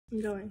I'm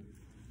going.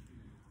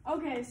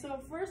 Okay, so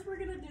first we're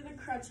gonna do the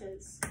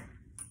crutches.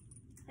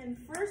 And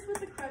first with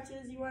the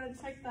crutches, you wanna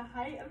check the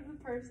height of the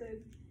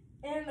person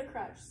and the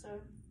crutch.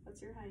 So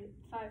what's your height?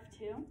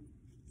 5'2".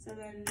 So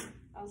then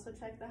also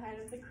check the height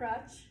of the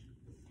crutch.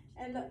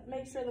 And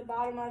make sure the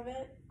bottom of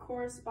it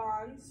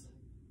corresponds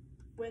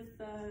with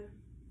the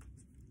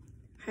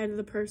height of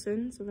the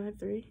person, so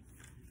 5'3".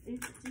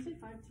 Did you say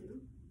 5'2"?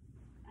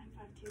 I'm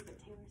 5'2", but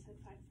Taylor said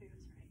 5'3"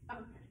 was right.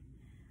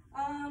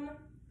 Okay.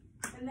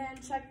 And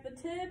then check the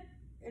tip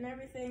and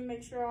everything.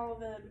 Make sure all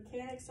the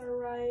mechanics are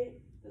right.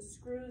 The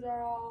screws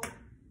are all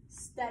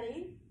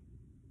steady.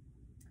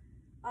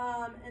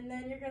 And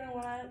then you're gonna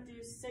wanna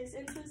do 6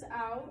 inches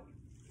out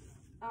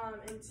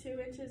and 2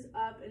 inches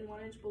up and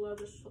 1 inch below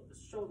the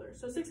shoulder.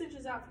 So 6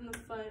 inches out from the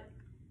foot,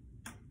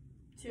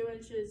 2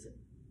 inches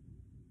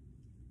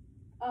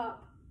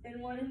up and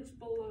 1 inch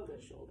below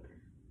the shoulder.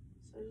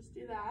 So just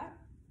do that.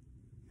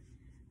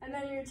 And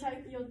then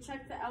you'll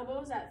check the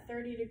elbows at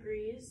 30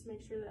 degrees.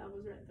 Make sure the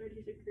elbows are at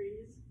 30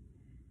 degrees.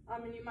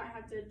 And you might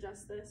have to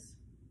adjust this.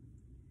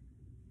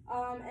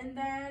 And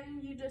then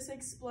you just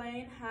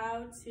explain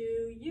how to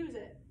use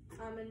it.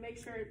 And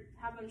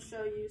have them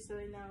show you so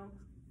they know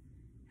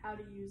how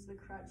to use the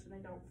crutch and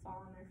they don't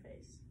fall on their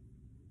face.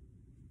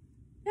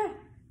 Yeah.